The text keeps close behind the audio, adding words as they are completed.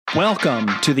Welcome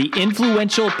to the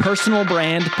Influential Personal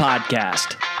Brand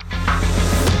Podcast.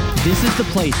 This is the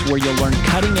place where you'll learn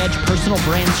cutting-edge personal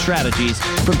brand strategies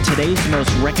from today's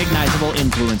most recognizable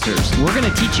influencers. We're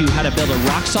going to teach you how to build a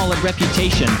rock-solid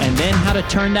reputation and then how to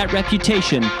turn that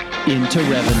reputation into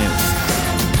revenue.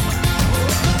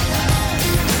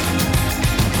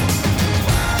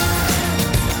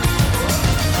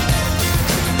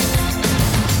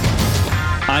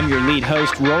 I'm your lead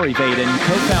host, Rory Vaden,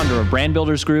 co-founder of Brand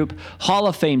Builders Group, Hall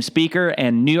of Fame speaker,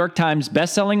 and New York Times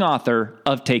bestselling author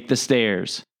of Take the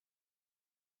Stairs.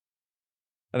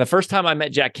 The first time I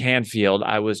met Jack Canfield,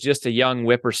 I was just a young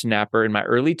whippersnapper in my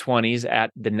early 20s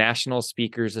at the National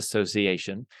Speakers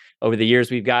Association. Over the years,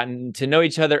 we've gotten to know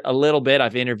each other a little bit.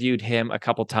 I've interviewed him a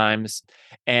couple times.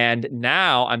 And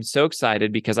now I'm so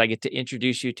excited because I get to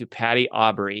introduce you to Patty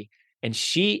Aubery. And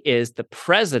she is the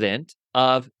president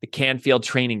of the Canfield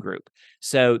Training Group.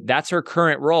 So that's her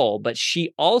current role. But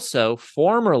she also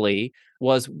formerly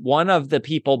was one of the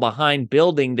people behind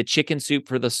building the Chicken Soup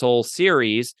for the Soul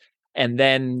series. And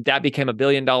then that became a $1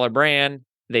 billion brand.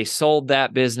 They sold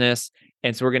that business.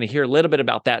 And so we're going to hear a little bit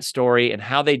about that story and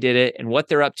how they did it and what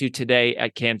they're up to today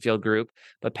at Canfield Group.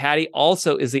 But Patty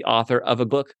also is the author of a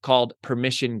book called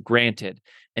Permission Granted.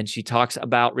 And she talks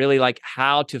about really like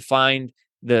how to find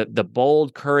the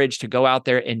bold courage to go out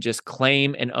there and just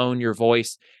claim and own your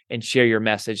voice and share your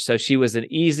message. So she was an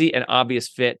easy and obvious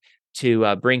fit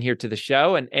to bring here to the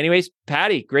show. And anyways,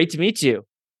 Patty, great to meet you.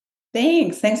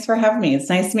 Thanks. Thanks for having me. It's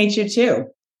nice to meet you too.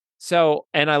 So,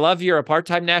 and I love you're a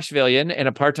part-time Nashvilleian and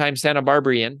a part-time Santa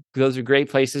Barbarian. Those are great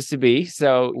places to be.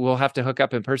 So we'll have to hook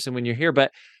up in person when you're here.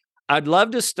 But I'd love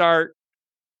to start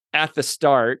at the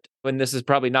start, when this is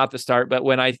probably not the start, but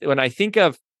when I think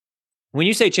of, when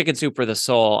you say Chicken Soup for the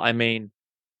Soul, I mean,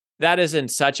 that is in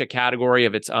such a category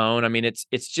of its own. I mean, it's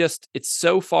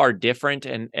so far different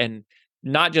and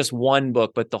not just one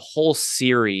book, but the whole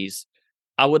series.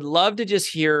 I would love to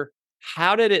just hear,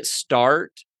 how did it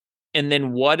start? And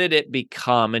then what did it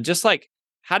become? And just like,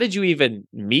 how did you even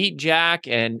meet Jack?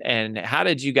 And how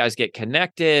did you guys get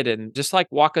connected? And just like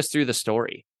walk us through the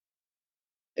story.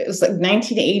 It was like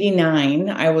 1989.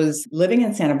 I was living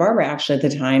in Santa Barbara actually at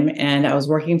the time, and I was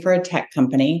working for a tech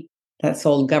company that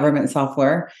sold government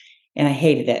software, and I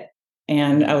hated it.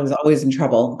 And I was always in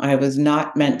trouble. I was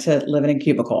not meant to live in a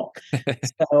cubicle.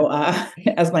 So,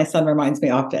 as my son reminds me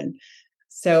often.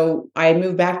 So I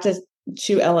moved back to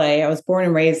LA. I was born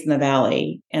and raised in the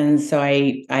Valley. And so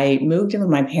I moved in with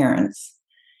my parents,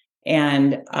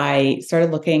 and I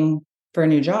started looking for a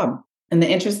new job. And the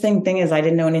interesting thing is I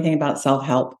didn't know anything about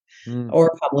self-help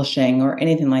or publishing or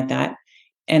anything like that.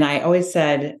 And I always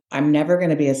said, I'm never going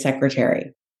to be a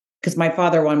secretary, because my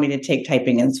father wanted me to take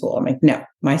typing in school. I'm like, no,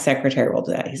 my secretary will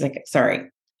do that. He's like, sorry,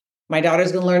 my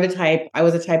daughter's going to learn to type. I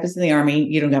was a typist in the Army.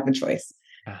 You don't have a choice.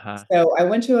 So I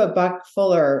went to a Buck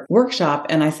Fuller workshop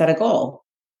and I set a goal.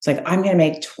 It's like, I'm going to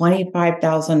make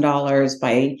 $25,000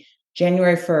 by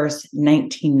January 1st,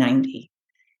 1990.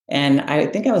 And I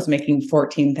think I was making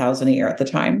 $14,000 a year at the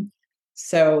time.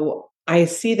 So I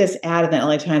see this ad in the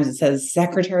LA Times that says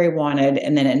secretary wanted,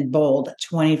 and then in bold,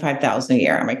 $25,000 a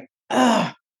year. I'm like,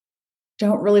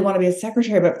 don't really want to be a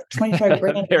secretary, but 25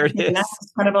 grand, there it is.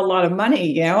 That's kind of a lot of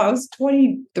money. You know, I was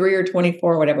 23 or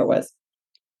 24, whatever it was.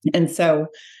 And so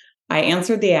I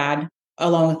answered the ad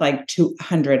along with like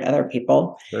 200 other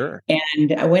people. Sure.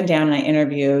 And I went down and I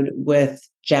interviewed with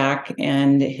Jack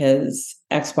and his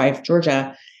ex-wife,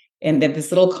 Georgia. And they have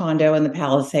this little condo in the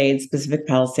Palisades, Pacific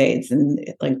Palisades, and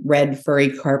like red furry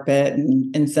carpet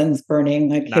and incense burning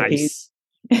like hippies.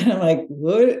 And I'm like,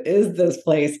 what is this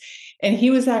place? And he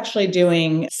was actually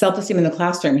doing self-esteem in the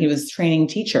classroom. He was training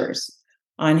teachers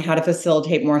on how to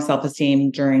facilitate more self-esteem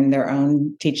during their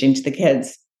own teaching to the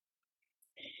kids.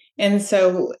 And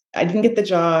so I didn't get the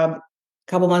job. A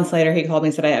couple months later, he called me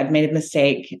and said, I've made a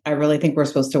mistake. I really think we're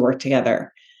supposed to work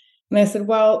together. And I said,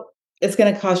 well, it's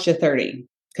going to cost you 30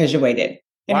 because you waited.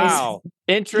 And wow.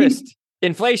 Interest,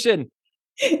 inflation.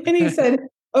 And he said,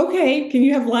 okay, can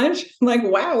you have lunch? I'm like,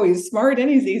 wow, he's smart and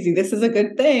he's easy. This is a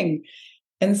good thing.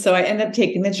 And so I ended up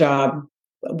taking the job,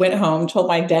 went home, told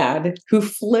my dad, who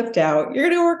flipped out. You're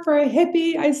going to work for a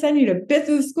hippie? I send you to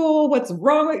business school. What's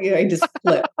wrong with you? I just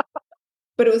flipped.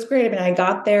 But it was great. I mean, I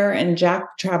got there and Jack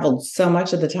traveled so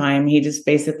much at the time. He just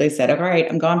basically said, all right,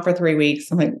 I'm gone for 3 weeks.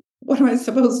 I'm like, what am I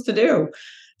supposed to do?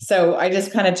 So I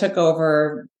just kind of took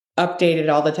over,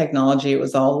 updated all the technology. It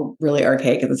was all really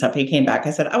archaic and stuff. He came back. I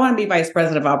said, I want to be vice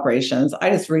president of operations. I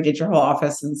just redid your whole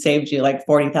office and saved you like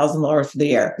 $40,000 for the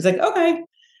year. He's like, okay.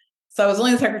 So I was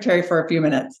only the secretary for a few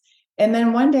minutes. And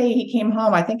then one day he came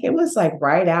home. I think it was like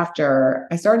right after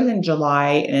I started in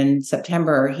July, and in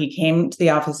September, he came to the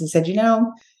office. He said,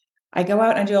 I go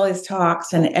out and I do all these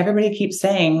talks, and everybody keeps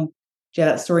saying, do you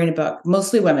have that story in a book?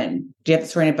 Mostly women. Do you have the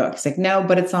story in a book? He's like, no,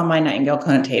 but it's on my Nightingale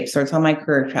Conant tapes, or it's on my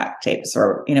career track tapes,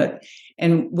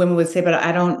 and women would say, but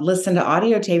I don't listen to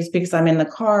audio tapes because I'm in the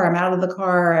car. I'm out of the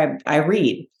car. I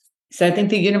read. So I think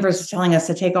the universe is telling us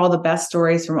to take all the best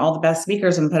stories from all the best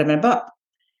speakers and put them in a book.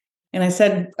 And I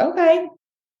said, okay.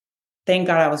 Thank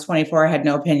God I was 24. I had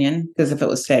no opinion, because if it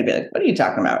was today, I'd be like, what are you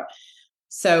talking about?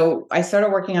 So I started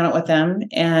working on it with them,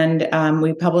 and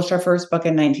we published our first book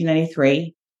in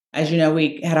 1993. As you know,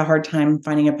 we had a hard time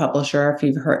finding a publisher. If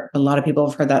you've heard, a lot of people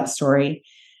have heard that story.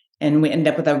 And we ended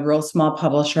up with a real small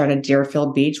publisher out of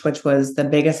Deerfield Beach, which was the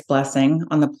biggest blessing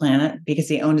on the planet, because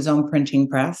he owned his own printing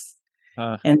press.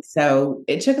 And so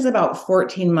it took us about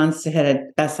 14 months to hit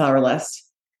a bestseller list.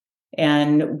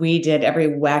 And we did every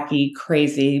wacky,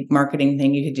 crazy marketing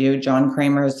thing you could do. John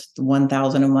Kramer's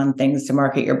 1001 things to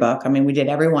market your book. I mean, we did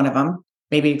every one of them,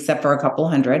 maybe except for a couple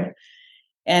hundred.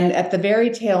 And at the very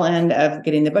tail end of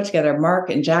getting the book together, Mark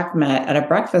and Jack met at a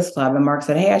breakfast club, and Mark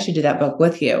said, hey, I should do that book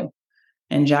with you.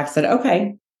 And Jack said,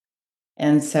 okay.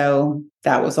 And so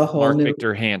that was a whole Mark new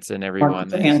Victor Hansen, everyone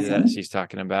that she's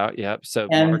talking about. Yep. So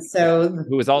and Mark, so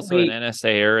who was also an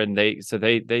NSAer, and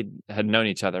they had known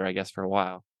each other, I guess, for a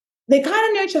while. They kind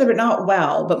of knew each other, but not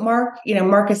well. But Mark,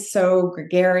 Mark is so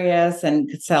gregarious and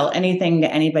could sell anything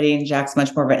to anybody. And Jack's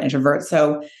much more of an introvert.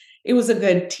 So it was a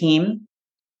good team.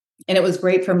 And it was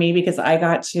great for me because I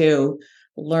got to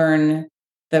learn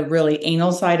the really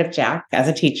anal side of Jack as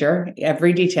a teacher,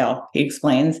 every detail he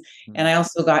explains. And I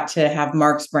also got to have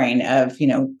Mark's brain of,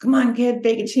 come on, kid,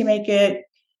 bake it till you make it.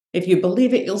 If you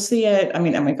believe it, you'll see it. I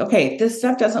mean, I'm like, okay, this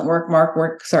stuff doesn't work. Mark,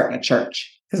 we're starting a church,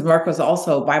 because Mark was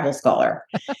also a Bible scholar.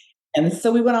 And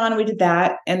so we went on, we did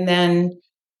that. And then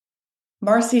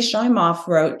Marcy Scheimoff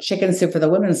wrote Chicken Soup for the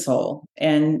Women's Soul.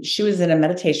 And she was in a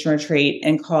meditation retreat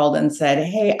and called and said,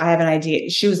 hey, I have an idea.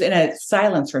 She was in a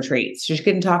silence retreat. So she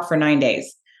couldn't talk for 9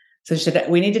 days. So she said,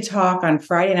 we need to talk on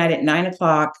Friday night at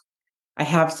 9:00. I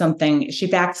have something. She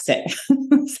faxed it.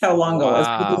 That's how long ago it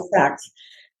was. Faxed.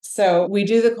 So we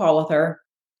do the call with her.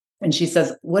 And she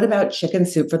says, what about Chicken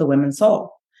Soup for the Women's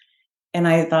Soul? And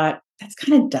I thought, that's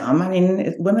kind of dumb. I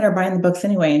mean, women are buying the books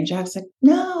anyway. And Jack's like,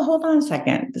 no, hold on a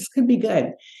second. This could be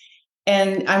good.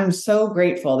 And I'm so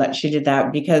grateful that she did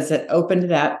that, because it opened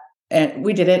it up, and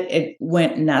we did it. It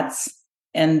went nuts.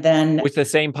 And then with the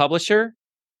same publisher?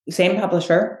 Same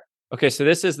publisher. Okay, so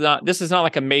this is not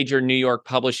like a major New York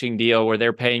publishing deal where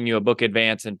they're paying you a book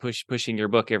advance and pushing your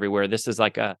book everywhere. This is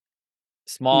like a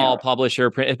small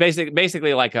publisher. It's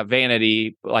basically like a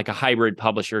vanity, like a hybrid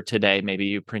publisher today. Maybe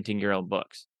you printing your own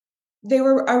books. They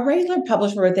were a regular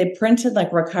publisher, but they printed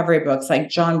like recovery books, like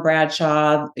John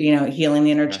Bradshaw, Healing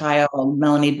the Inner Child,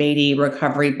 Melanie Beatty,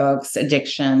 recovery books,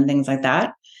 addiction, things like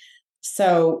that.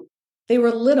 So they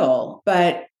were little,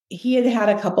 but he had had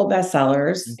a couple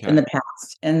bestsellers in the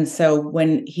past. And so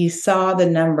when he saw the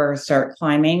numbers start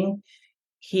climbing,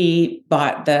 he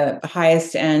bought the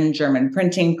highest end German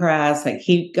printing press. Like,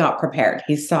 he got prepared.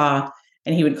 He saw,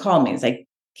 and he would call me. He's like,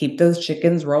 keep those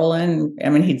chickens rolling. I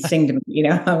mean, he'd sing to me,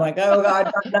 I'm like, oh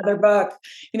God, another book.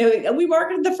 We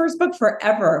marketed the first book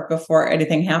forever before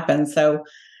anything happened. So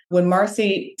when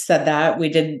Marcy said that, we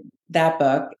did that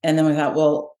book. And then we thought,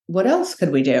 well, what else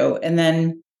could we do? And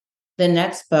then the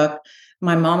next book,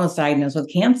 my mom was diagnosed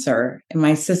with cancer, and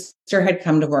my sister had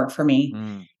come to work for me.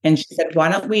 And she said, why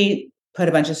don't we put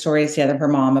a bunch of stories together for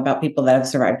mom about people that have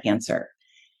survived cancer?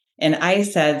 And I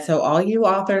said, so all you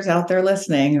authors out there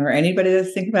listening, or anybody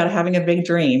that's thinking about having a big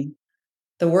dream,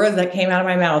 the words that came out of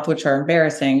my mouth, which are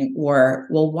embarrassing, were,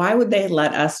 well, why would they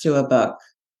let us do a book?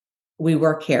 We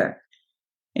work here.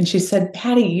 And she said,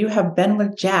 Patty, you have been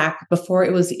with Jack before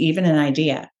it was even an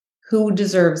idea. Who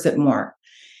deserves it more?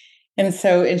 And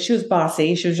she was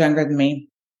bossy. She was younger than me.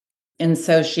 And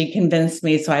so she convinced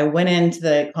me. So I went into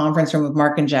the conference room with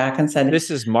Mark and Jack and said, this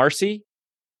is Marcy?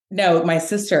 No, my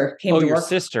sister came to work. Oh, your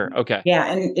sister. Okay. Yeah.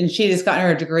 And she just gotten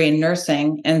her degree in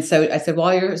nursing. And so I said,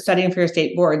 while you're studying for your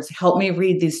state boards, help me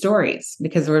read these stories,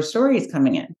 because there were stories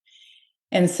coming in.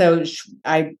 And so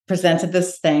I presented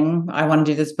this thing. I want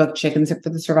to do this book, Chicken Soup for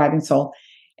the Surviving Soul.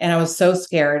 And I was so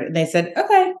scared. And they said,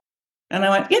 okay. And I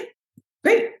went, yeah,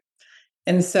 great.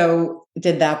 And so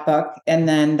did that book. And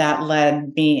then that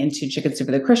led me into Chicken Soup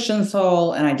for the Christian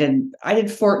Soul. And I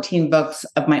did 14 books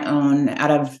of my own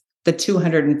out of the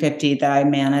 250 that I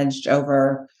managed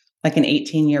over like an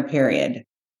 18-year period.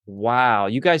 Wow.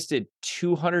 You guys did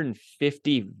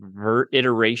 250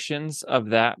 iterations of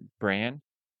that brand?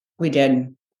 We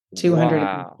did 250.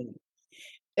 Wow.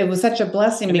 it was such a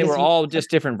blessing And they because were all just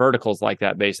different verticals like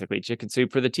that, basically. Chicken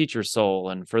soup for the teacher's soul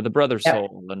and for the brother's yep,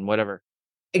 soul and whatever.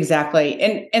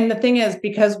 exactly. And the thing is,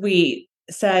 because we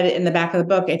said in the back of the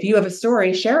book, if you have a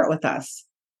story, share it with us.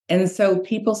 And so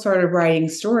people started writing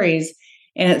stories,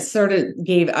 and it sort of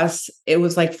gave us, it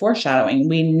was like foreshadowing.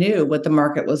 We knew what the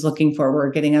market was looking for. We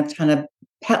were getting a ton of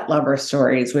pet lover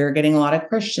stories. We were getting a lot of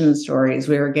Christian stories.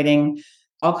 We were getting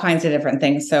all kinds of different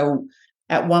things. So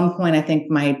at one point, I think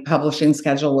my publishing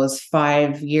schedule was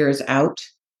 5 years out.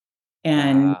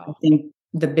 And I Wow. think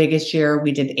the biggest year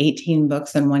we did 18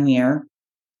 books in 1 year.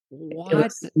 It What?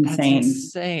 was That's insane.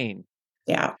 insane.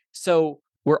 Yeah. So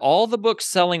were all the books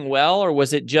selling well, or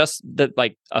was it just that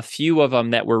like a few of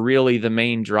them that were really the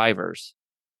main drivers?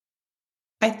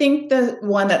 I think the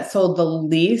one that sold the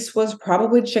least was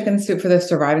probably Chicken Soup for the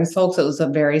Surviving Soul, because it was a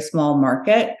very small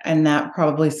market, and that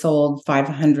probably sold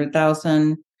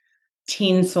 500,000.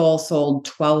 Teen Soul sold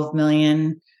 12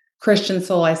 million. Christian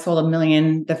Soul, I sold 1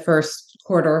 million the first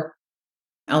quarter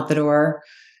out the door.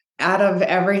 Out of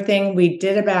everything, we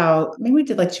did about, maybe we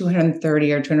did like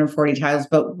 230 or 240 titles.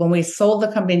 But when we sold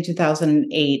the company in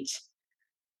 2008,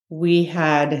 we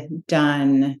had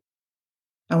done,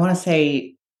 I want to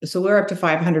say, so we're up to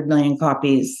 500 million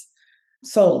copies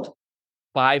sold.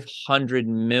 500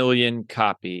 million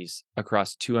copies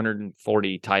across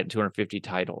 250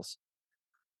 titles.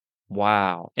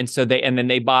 Wow. And so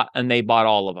they bought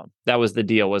all of them. That was the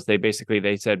deal, was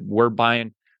they said, we're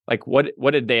buying, like, what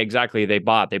did they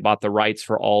bought? They bought the rights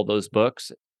for all those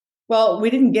books. Well,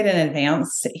 we didn't get in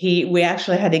advance. We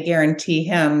actually had to guarantee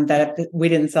him that if we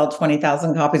didn't sell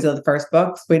 20,000 copies of the first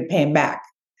books, we'd pay him back.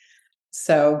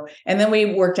 So, and then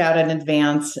we worked out in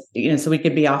advance, so we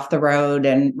could be off the road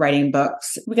and writing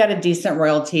books. We got a decent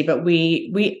royalty, but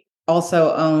we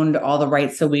also owned all the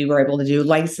rights. So we were able to do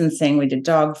licensing. We did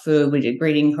dog food. We did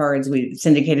greeting cards. We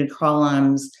syndicated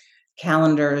columns,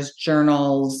 calendars,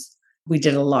 journals. We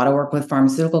did a lot of work with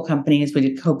pharmaceutical companies. We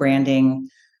did co-branding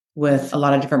with a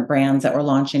lot of different brands that were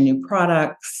launching new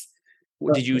products.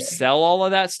 Did you sell all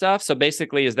of that stuff? So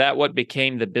basically, is that what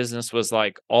became the business, was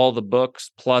like all the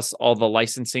books plus all the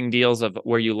licensing deals of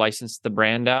where you licensed the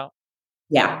brand out?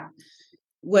 Yeah.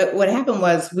 What happened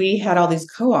was we had all these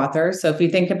co-authors. So if you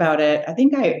think about it, I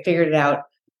think I figured it out.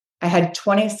 I had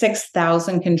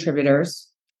 26,000 contributors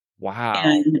Wow.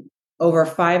 and over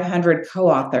 500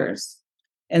 co-authors.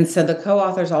 And so the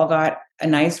co-authors all got a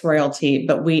nice royalty,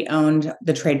 but we owned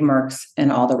the trademarks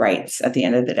and all the rights at the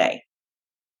end of the day.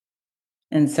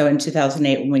 And so in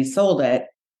 2008, when we sold it,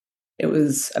 it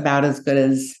was about as good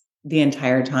as the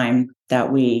entire time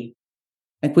that we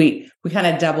kind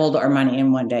of doubled our money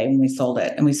in one day when we sold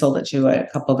it. And we sold it to a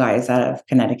couple guys out of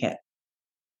Connecticut.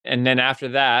 And then after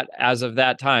that, as of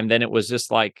that time, then it was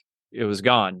just like, it was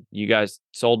gone. You guys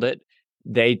sold it.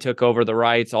 They took over the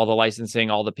rights, all the licensing,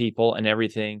 all the people and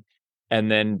everything. And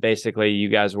then basically you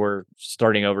guys were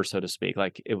starting over, so to speak.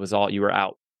 Like it was all, you were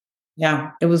out.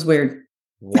 Yeah, it was weird.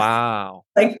 Wow.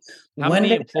 Like How one many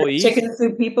day you're employees? chicken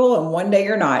soup people and one day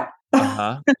you're not.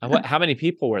 Uh-huh. How many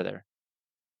people were there?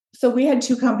 So we had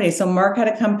two companies. So Mark had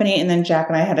a company, and then Jack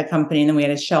and I had a company, and then we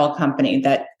had a shell company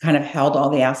that kind of held all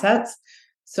the assets.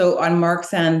 So on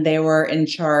Mark's end, they were in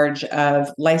charge of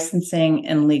licensing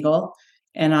and legal.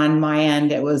 And on my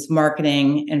end, it was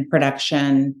marketing and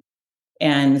production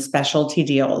and specialty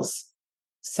deals.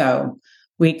 So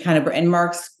we kind of, and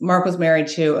Mark was married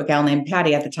to a gal named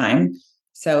Patty at the time.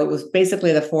 So it was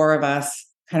basically the four of us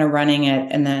kind of running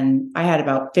it. And then I had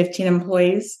about 15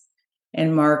 employees,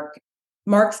 and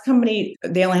Mark's company,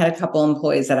 they only had a couple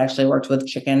employees that actually worked with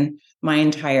chicken. My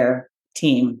entire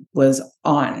team was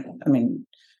on. I mean,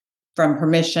 from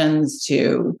permissions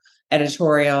to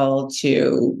editorial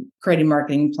to creating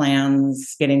marketing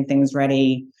plans, getting things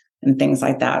ready and things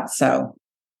like that. So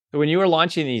when you were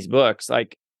launching these books,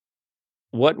 like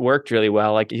what worked really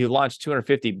well? Like you launched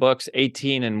 250 books,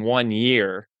 18 in 1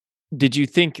 year. Did you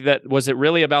think that, was it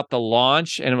really about the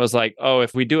launch and it was like, oh,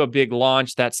 if we do a big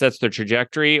launch, that sets the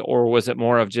trajectory? Or was it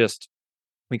more of just,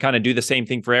 we kind of do the same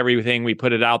thing for everything, we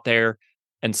put it out there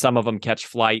and some of them catch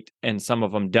flight and some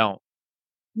of them don't?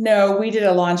 no, we did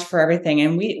a launch for everything.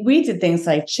 And we did things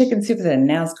like Chicken Soup for the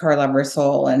NASCAR Lover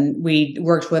Soul. And we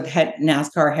worked with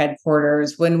NASCAR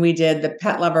headquarters. When we did the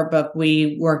Pet Lover book,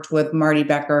 we worked with Marty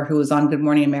Becker, who was on Good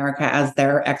Morning America as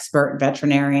their expert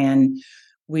veterinarian.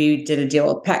 We did a deal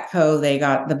with Petco. They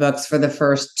got the books for the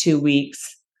first 2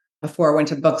 weeks before it went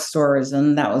to bookstores.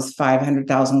 And that was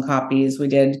 500,000 copies. We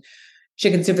did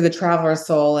Chicken Soup for the Traveler's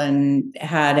Soul and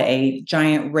had a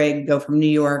giant rig go from New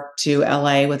York to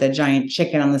LA with a giant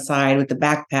chicken on the side with the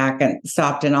backpack, and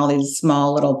stopped in all these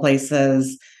small little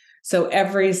places. So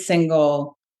every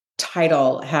single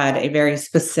title had a very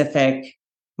specific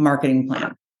marketing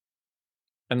plan.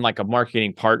 And like a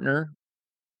marketing partner?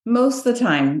 Most of the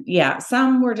time, yeah.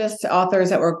 Some were just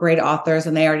authors that were great authors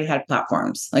and they already had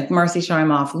platforms like Marcy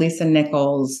Shimoff, Lisa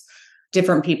Nichols,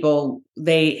 different people.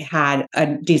 They had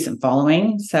a decent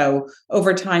following. So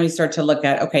over time, you start to look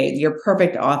at, okay, your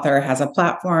perfect author has a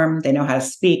platform. They know how to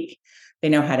speak. They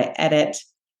know how to edit.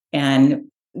 And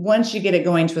once you get it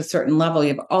going to a certain level, you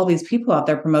have all these people out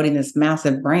there promoting this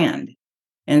massive brand.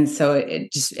 And so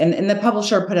it just, and the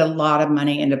publisher put a lot of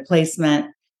money into placement.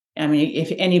 I mean,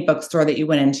 if any bookstore that you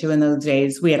went into in those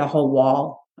days, we had a whole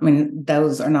wall. I mean,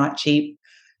 those are not cheap.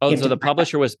 Oh, so the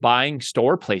publisher was buying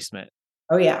store placement.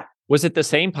 Oh, yeah. Was it the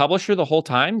same publisher the whole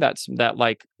time? That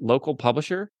like local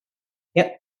publisher?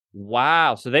 Yep.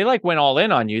 Wow. So they like went all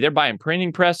in on you. They're buying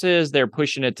printing presses. They're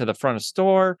pushing it to the front of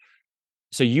store.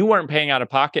 So you weren't paying out of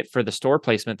pocket for the store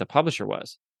placement. The publisher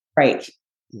was. Right.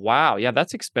 Wow. Yeah,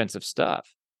 that's expensive stuff.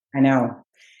 I know.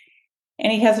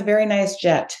 And he has a very nice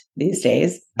jet these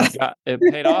days. It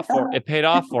paid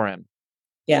off for him.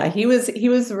 Yeah, he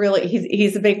was really,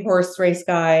 he's a big horse race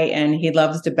guy and he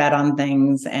loves to bet on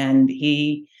things. And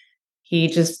he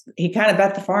kind of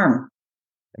bet the farm.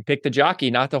 And pick the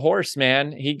jockey, not the horse,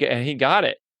 man. He got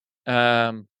it.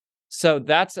 So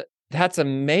that's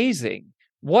amazing.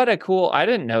 What a cool, I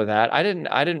didn't know that. I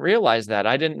didn't realize that.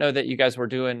 I didn't know that you guys were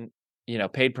doing,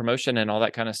 paid promotion and all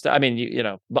that kind of stuff. I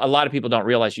mean, a lot of people don't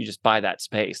realize you just buy that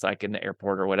space, like in the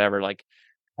airport or whatever, like,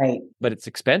 right. But it's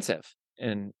expensive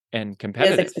and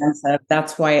competitive. It is expensive.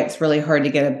 That's why it's really hard to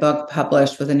get a book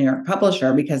published with a New York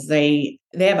publisher because they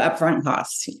have upfront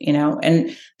costs,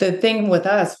 and the thing with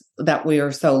us that we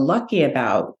were so lucky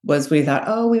about was we thought,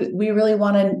 oh, we really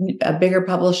wanted a bigger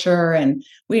publisher. And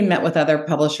we met with other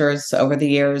publishers over the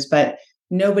years, but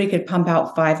nobody could pump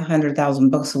out 500,000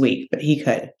 books a week, but he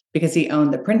could because he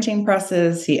owned the printing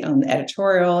presses, he owned the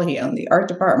editorial, he owned the art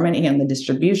department, he owned the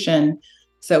distribution.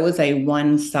 So it was a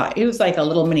one-stop. It was like a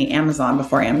little mini Amazon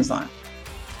before Amazon.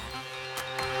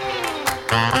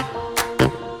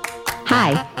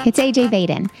 Hi, it's AJ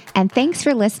Vaden, and thanks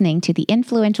for listening to the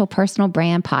Influential Personal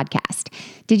Brand Podcast.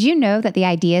 Did you know that the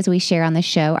ideas we share on the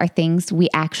show are things we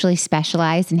actually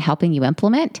specialize in helping you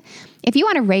implement? If you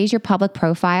want to raise your public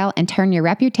profile and turn your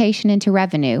reputation into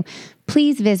revenue,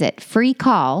 please visit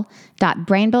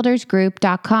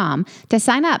freecall.brandbuildersgroup.com to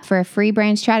sign up for a free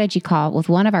brand strategy call with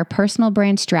one of our personal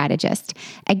brand strategists.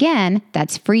 Again,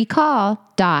 that's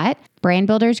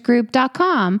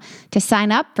freecall.brandbuildersgroup.com to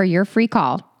sign up for your free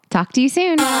call. Talk to you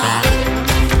soon.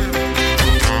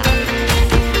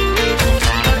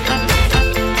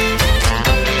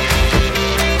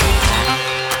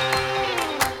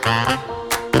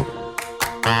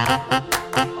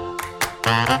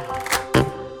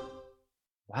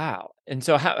 Wow. And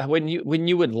so when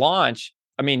you would launch,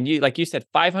 I mean, like you said,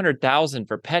 500,000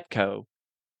 for Petco,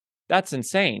 that's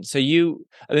insane. So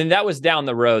that was down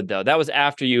the road though. That was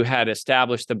after you had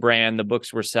established the brand, the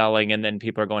books were selling, and then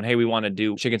people are going, hey, we want to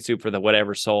do chicken soup for the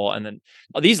whatever soul. And then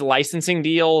these licensing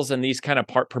deals and these kind of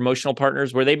promotional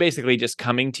partners, were they basically just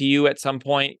coming to you at some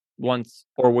point once,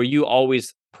 or were you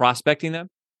always prospecting them?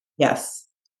 Yes,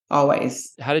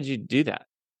 always. How did you do that?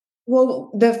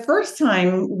 Well, the first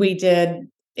time we did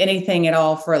anything at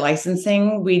all for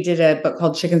licensing, we did a book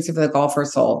called Chicken Soup for the Golfer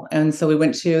Soul. And so we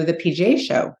went to the PGA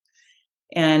show.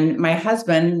 And my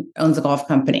husband owns a golf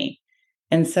company.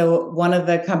 And so one of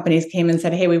the companies came and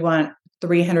said, hey, we want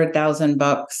 300,000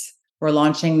 books. We're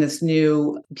launching this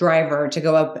new driver to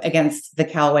go up against the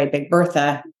Callaway Big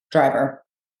Bertha driver.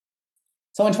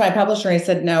 So I went to my publisher and he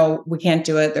said, no, we can't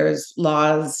do it. There's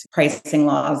laws, pricing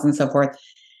laws and so forth.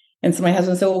 And so my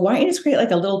husband said, well, why don't you just create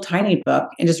like a little tiny book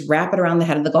and just wrap it around the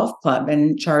head of the golf club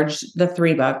and charge the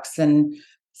 $3 and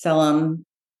sell them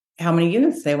how many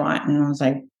units they want. And I was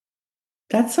like,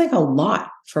 that's like a lot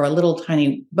for a little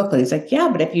tiny booklet. He's like, yeah,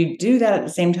 but if you do that at the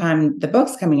same time the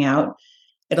book's coming out,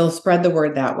 it'll spread the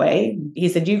word that way. He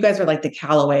said, you guys are like the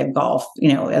Callaway of golf,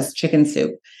 as Chicken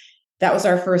Soup. That was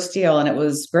our first deal. And it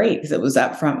was great because it was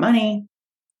upfront money.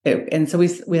 And so we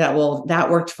thought, well, that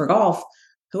worked for golf.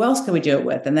 Who else could we do it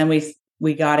with? And then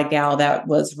we got a gal that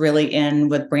was really in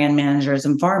with brand managers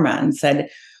and pharma and said,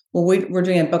 well, we're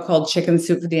doing a book called Chicken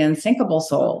Soup for the Unsinkable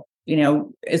Soul.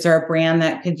 Is there a brand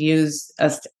that could use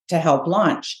us to help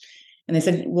launch? And they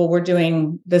said, well, we're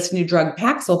doing this new drug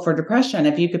Paxil for depression.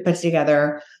 If you could put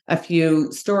together a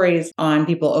few stories on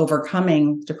people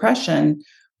overcoming depression,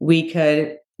 we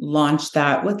could launch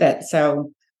that with it.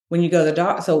 So when you go to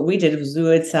the so what we did was we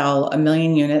would sell 1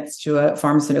 million units to a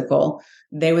pharmaceutical.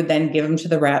 They would then give them to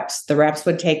the reps. The reps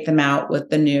would take them out with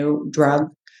the new drug.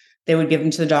 They would give them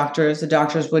to the doctors. The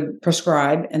doctors would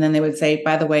prescribe, and then they would say,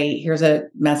 by the way, here's a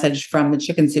message from the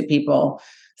chicken soup people.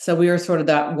 So we were sort of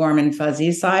that warm and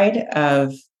fuzzy side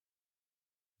of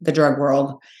the drug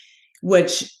world,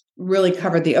 which really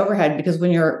covered the overhead, because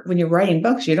when you're writing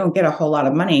books, you don't get a whole lot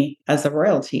of money as a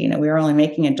royalty. You know, we were only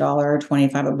making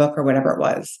 $1.25 a book or whatever it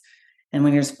was. And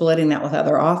when you're splitting that with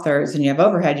other authors and you have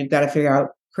overhead, you've got to figure out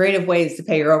creative ways to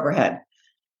pay your overhead.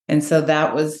 And so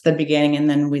that was the beginning. And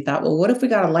then we thought, well, what if we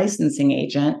got a licensing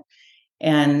agent?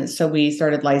 And so we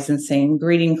started licensing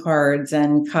greeting cards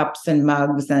and cups and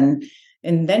mugs. And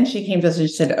then she came to us and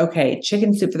she said, okay,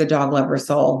 chicken soup for the dog lover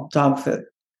soul, dog food.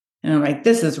 And I'm like,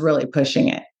 this is really pushing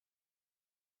it.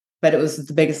 But it was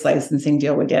the biggest licensing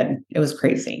deal we did. It was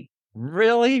crazy.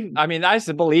 Really? I mean, I used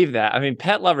to believe that. I mean,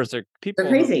 pet lovers are people.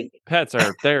 They're crazy. Pets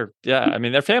are, I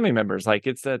mean, they're family members. Like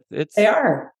They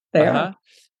are. They are.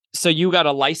 So you got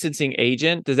a licensing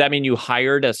agent. Does that mean you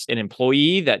hired an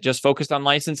employee that just focused on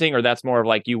licensing, or that's more of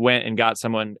like you went and got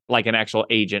someone like an actual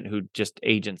agent who just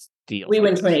agents deals? We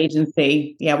went to an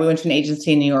agency. Yeah, we went to an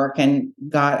agency in New York and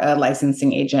got a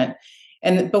licensing agent.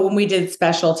 But when we did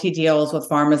specialty deals with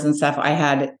pharmas and stuff, I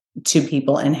had 2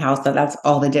 people in-house that's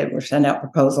all they did was send out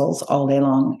proposals all day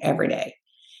long, every day.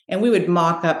 And we would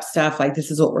mock up stuff like, this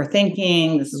is what we're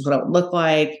thinking. This is what it would look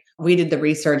like. We did the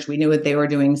research. We knew what they were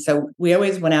doing. So we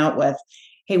always went out with,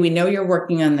 hey, we know you're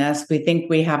working on this. We think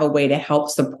we have a way to help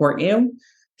support you.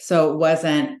 So it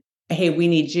wasn't, hey, we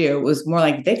need you. It was more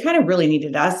like they kind of really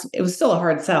needed us. It was still a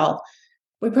hard sell.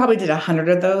 We probably did 100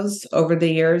 of those over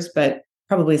the years, but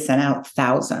probably sent out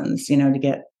thousands, to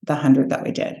get the 100 that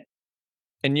we did.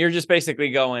 And you're just basically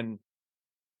going,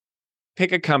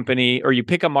 pick a company, or you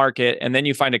pick a market, and then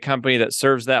you find a company that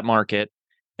serves that market.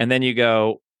 And then you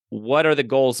go, what are the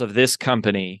goals of this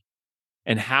company?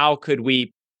 And how could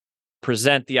we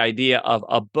present the idea of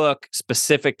a book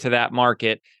specific to that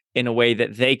market in a way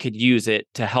that they could use it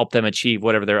to help them achieve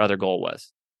whatever their other goal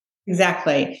was?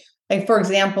 Exactly. Like, for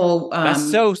example, that's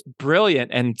so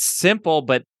brilliant and simple,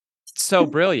 but so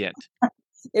brilliant.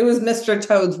 It was Mr.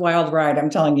 Toad's wild ride. I'm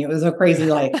telling you, it was a crazy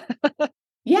life.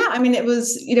 Yeah. I mean, it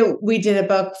was, we did a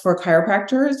book for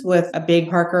chiropractors with a big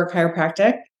Parker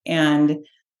chiropractic, and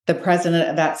the president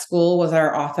of that school was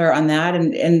our author on that.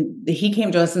 And he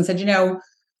came to us and said,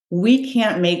 we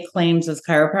can't make claims as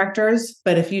chiropractors,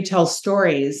 but if you tell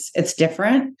stories, it's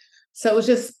different. So it was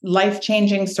just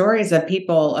life-changing stories of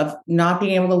people of not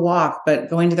being able to walk, but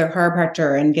going to their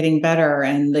chiropractor and getting better,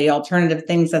 and the alternative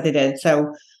things that they did.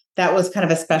 So that was kind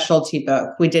of a specialty book.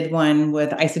 We did one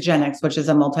with Isogenics, which is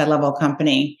a multi-level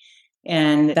company.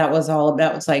 And that was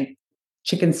like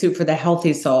chicken soup for the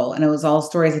healthy soul. And it was all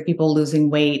stories of people losing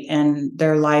weight and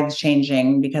their lives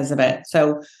changing because of it.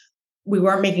 So we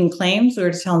weren't making claims. We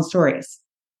were just telling stories.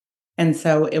 And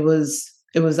so it was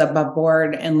above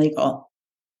board and legal.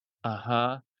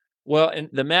 Well, and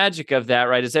the magic of that,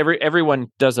 right, is everyone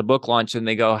does a book launch and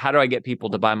they go, how do I get people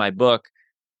to buy my book?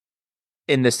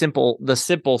 And the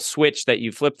simple switch that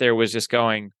you flipped there was just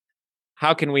going,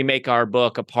 how can we make our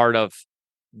book a part of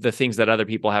the things that other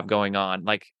people have going on?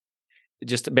 Like,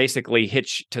 just basically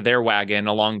hitch to their wagon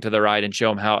along to the ride and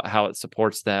show them how it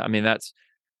supports that. I mean, that's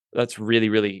really,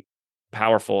 really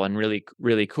powerful and really,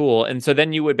 really cool. And so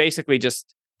then you would basically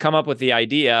just come up with the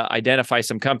idea, identify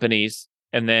some companies,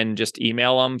 and then just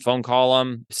email them, phone call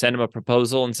them, send them a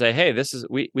proposal and say, hey,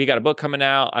 we got a book coming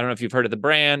out. I don't know if you've heard of the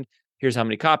brand. Here's how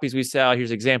many copies we sell. Here's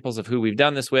examples of who we've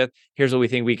done this with. Here's what we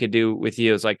think we could do with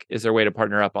you. It's like, is there a way to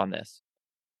partner up on this?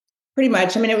 Pretty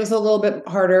much. I mean, it was a little bit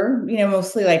harder,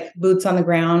 mostly like boots on the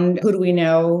ground. Who do we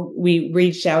know? We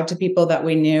reached out to people that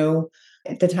we knew.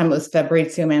 At the time, it was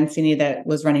Fabrizio Mancini that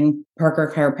was running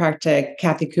Parker Chiropractic.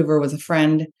 Kathy Coover was a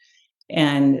friend.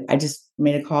 And I just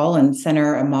made a call and sent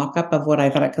her a mock-up of what I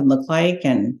thought it could look like.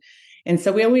 And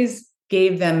so we always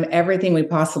gave them everything we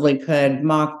possibly could,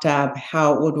 mocked up,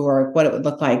 how it would work, what it would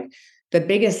look like. The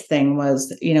biggest thing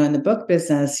was, in the book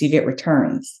business, you get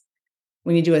returns.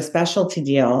 When you do a specialty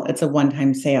deal, it's a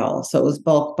one-time sale. So it was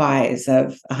bulk buys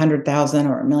of 100,000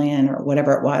 or $1 million or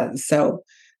whatever it was. So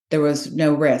there was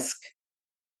no risk,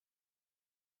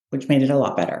 which made it a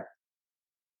lot better.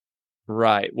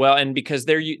 Right. Well, and because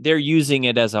they're using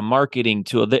it as a marketing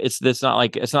tool. It's not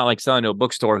like selling to a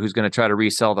bookstore who's going to try to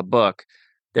resell the book.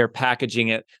 They're packaging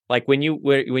it like when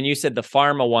you said the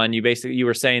pharma one, you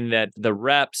were saying that the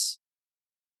reps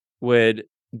would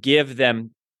give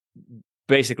them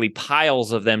basically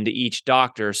piles of them to each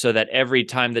doctor, so that every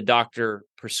time the doctor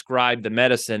prescribed the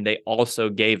medicine, they also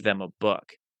gave them a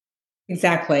book.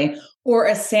 Exactly. Or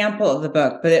a sample of the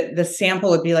book, but the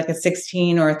sample would be like a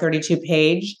 16 or a 32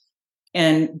 page.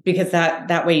 And because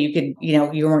that way you could,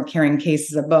 you weren't carrying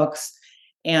cases of books.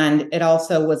 And it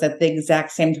also was at the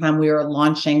exact same time we were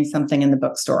launching something in the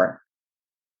bookstore.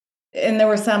 And there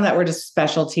were some that were just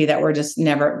specialty that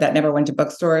never went to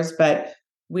bookstores, but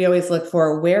we always look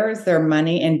for where is there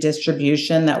money in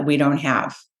distribution that we don't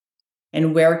have?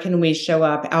 And where can we show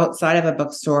up outside of a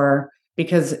bookstore?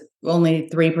 Because only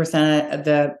 3% of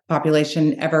the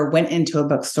population ever went into a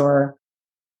bookstore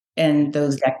in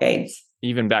those decades.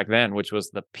 Even back then, which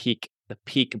was the peak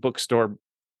bookstore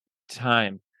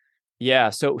time.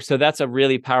 Yeah, so that's a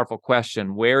really powerful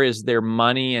question. Where is there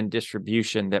money and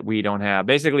distribution that we don't have?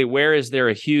 Basically, where is there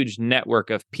a huge network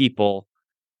of people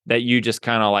that you just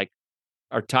kind of like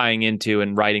are tying into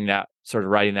and riding that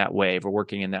wave or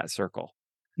working in that circle?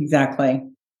 Exactly.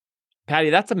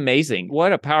 Patty, that's amazing.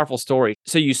 What a powerful story.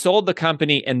 So you sold the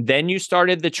company and then you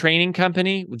started the training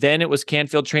company. Then it was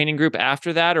Canfield Training Group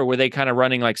after that, or were they kind of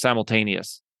running like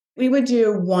simultaneous? We would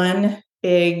do one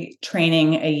big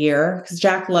training a year because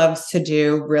Jack loves to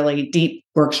do really deep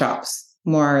workshops,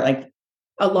 more like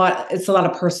it's a lot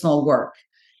of personal work.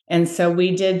 And so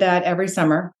we did that every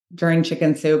summer during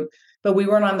Chicken Soup, but we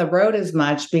weren't on the road as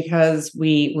much because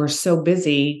we were so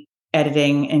busy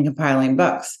editing and compiling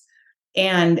books.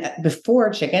 And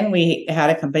before Chicken, we had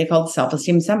a company called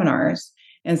Self-Esteem Seminars.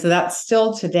 And so that's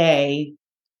still today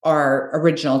our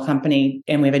original company.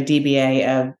 And we have a DBA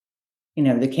of,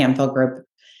 the Canfield Group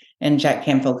and Jack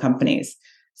Canfield companies.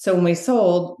 So when we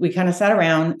sold, we kind of sat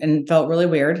around and felt really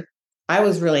weird. I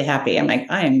was really happy. I'm like,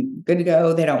 I am good to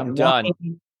go. They don't want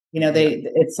me.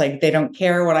 It's like they don't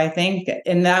care what I think.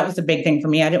 And that was a big thing for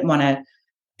me. I didn't want to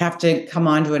have to come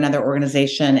on to another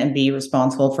organization and be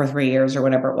responsible for 3 years or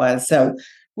whatever it was. So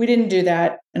we didn't do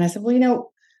that. And I said,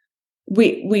 well,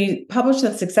 we published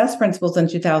the success principles in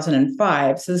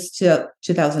 2005. So this is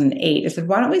 2008. I said,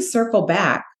 why don't we circle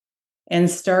back and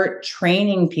start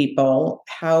training people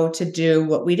how to do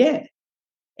what we did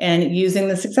and using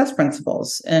the success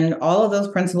principles. And all of those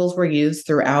principles were used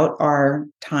throughout our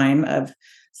time of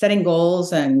setting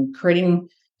goals and creating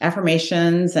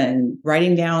affirmations and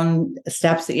writing down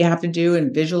steps that you have to do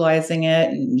and visualizing it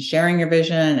and sharing your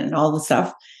vision and all the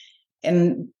stuff.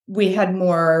 And we had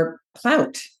more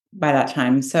clout by that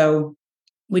time. So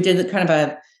we did kind of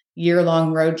a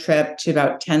year-long road trip to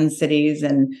about 10 cities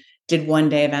and did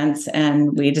one-day events.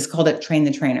 And we just called it Train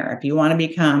the Trainer. If you want to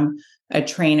become a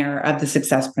trainer of the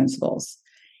success principles.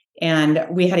 And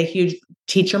we had a huge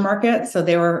teacher market. So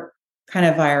they were kind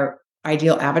of our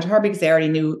ideal avatar because they already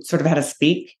knew sort of how to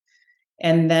speak.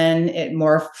 And then it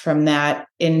morphed from that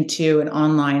into an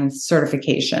online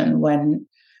certification when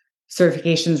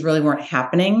certifications really weren't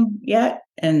happening yet.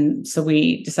 And so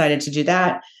we decided to do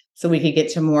that so we could get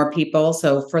to more people.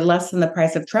 So for less than the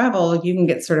price of travel, you can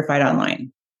get certified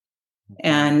online.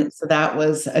 And so that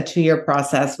was a 2-year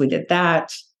process. We did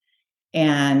that.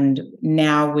 And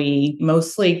now we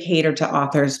mostly cater to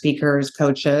authors, speakers,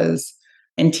 coaches,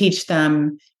 and teach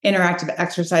them interactive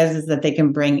exercises that they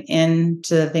can bring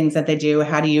into the things that they do.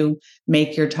 How do you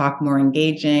make your talk more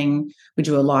engaging? We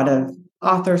do a lot of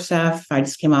author stuff. I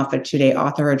just came off a 2-day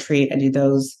author retreat. I do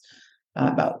those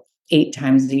about 8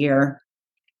 times a year.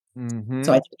 Mm-hmm.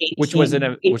 So I think which was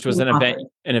an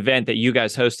event that you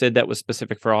guys hosted that was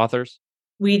specific for authors.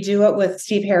 We do it with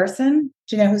Steve Harrison.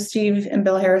 Do you know who Steve and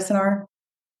Bill Harrison are?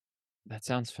 That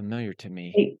sounds familiar to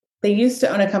me. They used to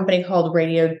own a company called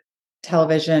Radio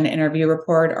Television Interview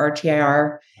Report,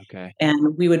 RTIR. Okay.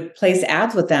 And we would place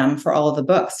ads with them for all of the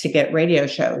books to get radio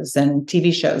shows and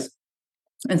TV shows.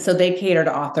 And so they cater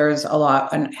to authors a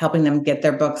lot and helping them get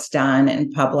their books done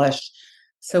and published.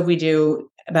 So we do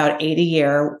about 8 a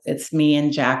year. It's me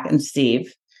and Jack and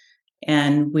Steve.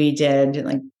 And we did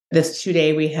like this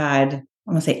 2-day, we had,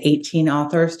 I want to say 18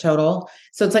 authors total.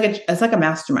 So it's like a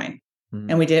mastermind. Mm-hmm.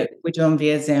 And we do them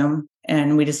via Zoom.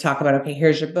 And we just talk about, okay,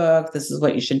 here's your book. This is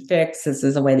what you should fix. This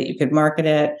is a way that you could market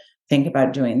it. Think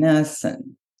about doing this.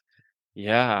 And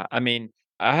yeah, I mean,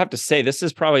 I have to say, this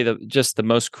is probably the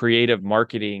most creative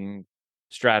marketing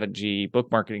strategy,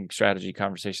 book marketing strategy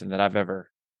conversation that I've ever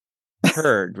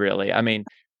heard, really. I mean,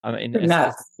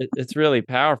 it's really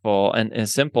powerful and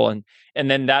simple.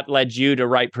 And then that led you to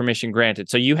write Permission Granted.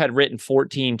 So you had written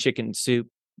 14 Chicken Soup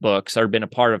books or been a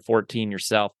part of 14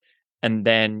 yourself. And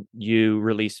then you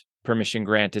released Permission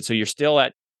Granted. So you're still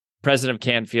at president of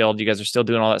Canfield. You guys are still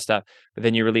doing all that stuff. But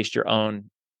then you released your own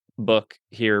book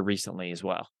here recently as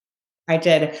well. I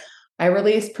did. I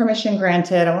released Permission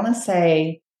Granted, I want to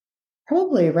say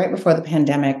probably right before the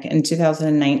pandemic in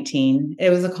 2019. It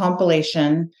was a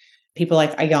compilation. People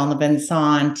like Ayanna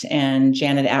Vincent and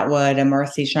Janet Atwood and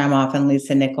Marcy Shimoff and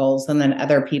Lisa Nichols, and then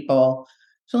other people.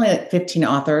 It's only like 15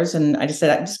 authors. And I just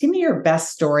said, just give me your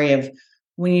best story of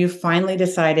when you finally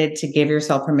decided to give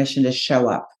yourself permission to show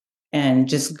up and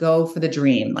just go for the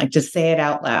dream, like just say it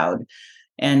out loud.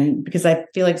 And because I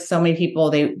feel like so many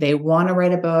people, they want to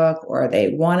write a book, or they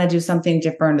want to do something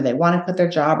different, or they want to quit their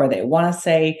job, or they want to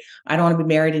say, I don't want to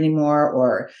be married anymore,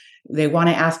 or they want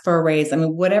to ask for a raise. I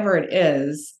mean, whatever it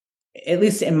is, at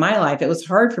least in my life, it was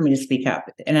hard for me to speak up.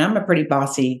 And I'm a pretty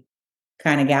bossy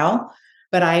kind of gal,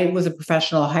 but I was a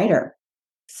professional hider.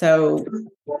 So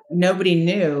nobody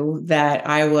knew that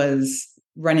I was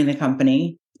running the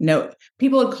company. No,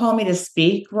 people would call me to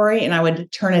speak, Rory, and I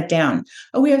would turn it down.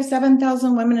 Oh, we have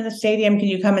 7,000 women in the stadium. Can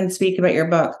you come and speak about your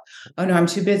book? Oh, no, I'm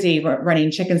too busy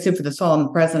running Chicken Soup for the Soul. I'm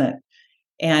the president.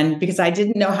 And because I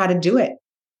didn't know how to do it.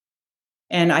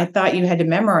 And I thought you had to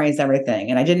memorize everything.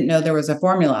 And I didn't know there was a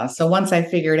formula. So once I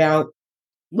figured out,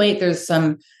 wait, there's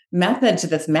some method to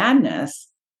this madness.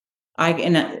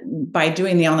 By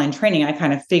doing the online training, I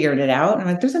kind of figured it out. I'm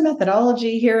like, there's a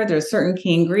methodology here. There's certain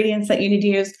key ingredients that you need to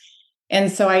use. And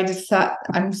so I just thought,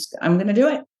 I'm going to do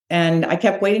it. And I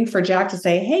kept waiting for Jack to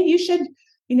say, hey, you should,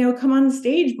 come on the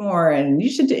stage more. And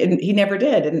you should, and he never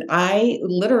did. And I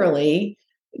literally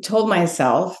told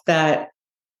myself that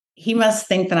he must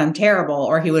think that I'm terrible,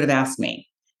 or he would have asked me.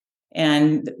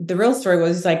 And the real story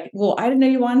was like, well, I didn't know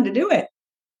you wanted to do it.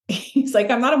 He's like,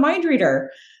 I'm not a mind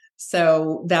reader.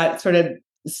 So that sort of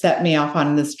set me off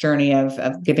on this journey of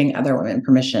giving other women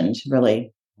permission to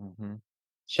really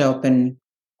show up and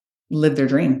live their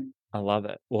dream. I love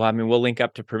it. Well, I mean, we'll link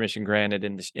up to permission granted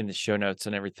in the show notes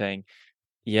and everything.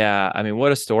 Yeah, I mean,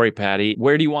 what a story, Patty.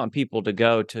 Where do you want people to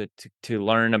go to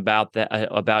learn about that,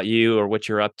 about you, or what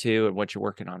you're up to and what you're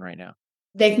working on right now?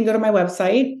 They can go to my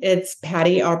website. It's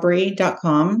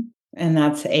pattyaubery.com, and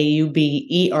that's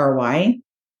Aubery.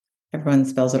 Everyone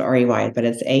spells it R-E-Y, but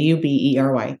it's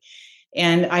Aubery.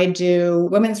 And I do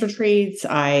women's retreats.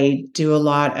 I do a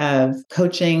lot of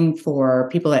coaching for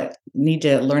people that need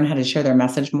to learn how to share their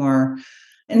message more,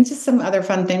 and just some other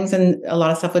fun things, and a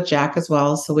lot of stuff with Jack as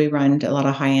well. So we run a lot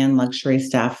of high-end luxury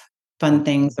stuff, fun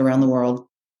things around the world.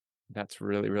 That's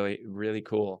really, really, really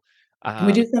cool.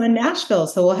 We do some in Nashville,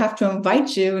 so we'll have to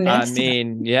invite you next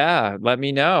time. Yeah, let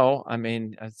me know. I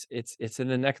mean, it's in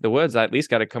the neck of the woods. I at least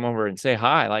got to come over and say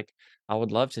hi. Like, I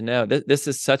would love to know. This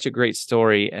is such a great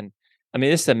story, and I mean,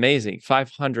 this is amazing.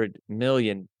 500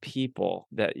 million people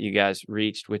that you guys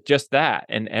reached with just that,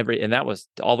 and that was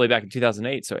all the way back in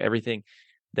 2008. So everything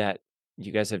that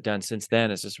you guys have done since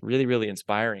then is just really, really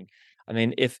inspiring. I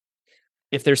mean, if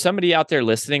there's somebody out there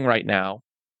listening right now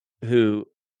who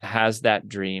has that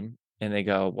dream, and they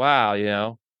go, wow,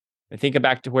 and think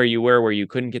back to where you were, where you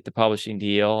couldn't get the publishing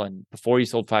deal, and before you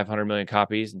sold 500 million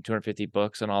copies and 250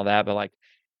 books and all that. But like,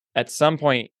 at some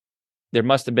point, there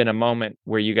must have been a moment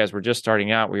where you guys were just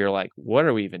starting out, where you're like, what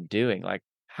are we even doing? Like,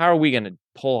 how are we going to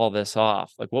pull all this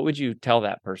off? Like, what would you tell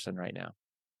that person right now?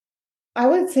 I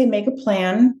would say make a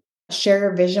plan, share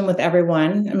your vision with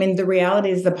everyone. I mean, the reality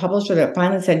is the publisher that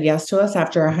finally said yes to us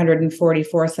after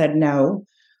 144 said no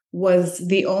was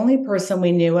the only person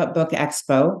we knew at Book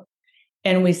Expo.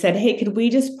 And we said, hey, could we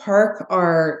just park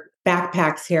our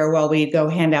backpacks here while we go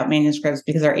hand out manuscripts,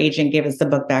 because our agent gave us the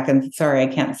book back and sorry, I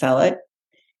can't sell it.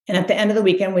 And at the end of the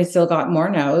weekend, we still got more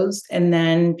no's. And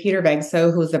then Peter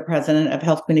Begso, who's the president of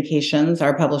Health Communications,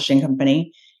 our publishing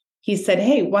company, he said,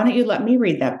 hey, why don't you let me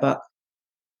read that book?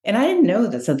 And I didn't know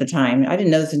this at the time. I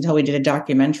didn't know this until we did a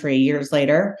documentary years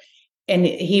later. And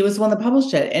he was the one that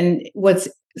published it. And what's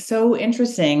so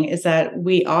interesting is that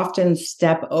we often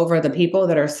step over the people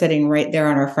that are sitting right there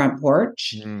on our front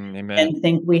porch and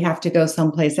think we have to go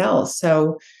someplace else.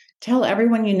 So tell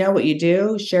everyone you know what you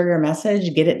do, share your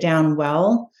message, get it down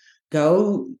well,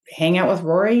 go hang out with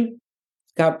Rory.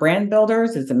 Got brand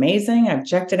builders. It's amazing. I've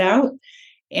checked it out.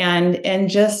 And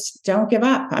just don't give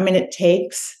up. I mean, it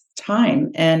takes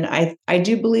time. And I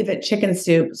do believe that Chicken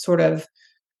Soup sort of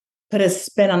put a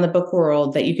spin on the book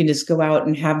world, that you can just go out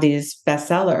and have these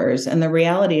bestsellers. And the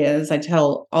reality is, I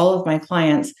tell all of my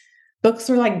clients, books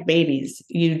are like babies.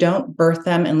 You don't birth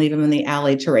them and leave them in the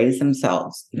alley to raise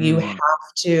themselves. You have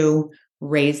to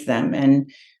raise them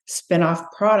and spin off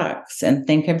products and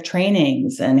think of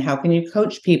trainings and how can you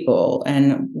coach people,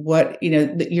 and what,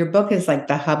 your book is like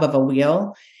the hub of a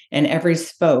wheel, and every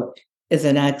spoke is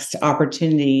a next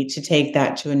opportunity to take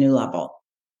that to a new level.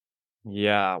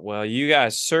 Yeah, well, you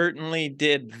guys certainly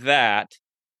did that.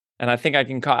 And I think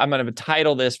I'm going to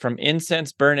title this From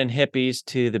Incense Burning Hippies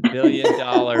to the $1 billion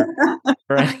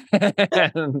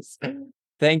Friends.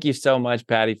 Thank you so much,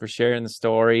 Patty, for sharing the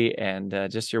story and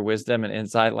just your wisdom and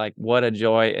insight. Like, what a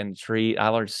joy and treat. I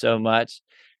learned so much.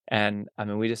 And I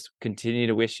mean, we just continue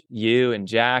to wish you and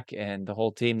Jack and the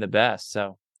whole team the best.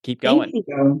 So keep going. Thank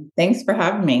you. Thanks for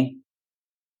having me.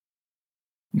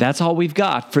 That's all we've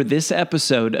got for this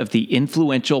episode of the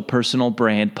Influential Personal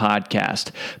Brand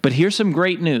Podcast. But here's some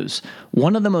great news.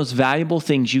 One of the most valuable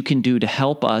things you can do to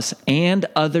help us and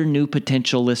other new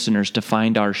potential listeners to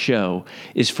find our show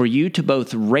is for you to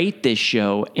both rate this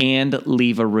show and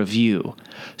leave a review.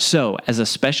 So, as a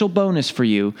special bonus for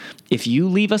you, if you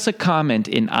leave us a comment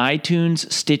in iTunes,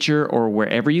 Stitcher, or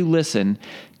wherever you listen,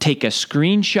 take a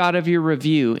screenshot of your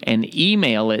review and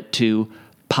email it to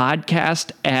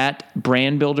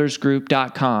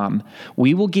podcast@brandbuildersgroup.com.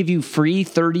 We will give you free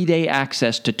 30-day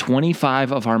access to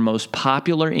 25 of our most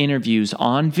popular interviews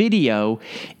on video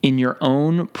in your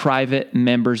own private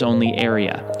members-only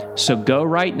area. So go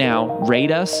right now,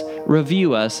 rate us,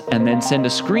 review us, and then send a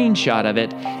screenshot of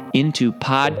it into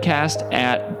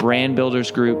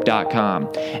podcast@brandbuildersgroup.com.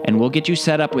 And we'll get you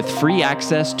set up with free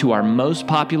access to our most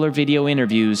popular video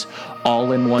interviews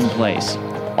all in one place.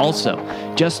 Also,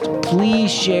 just please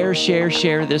share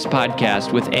this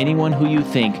podcast with anyone who you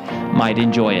think might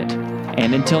enjoy it.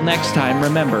 And until next time,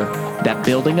 remember that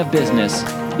building a business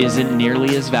isn't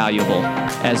nearly as valuable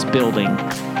as building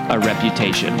a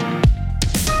reputation.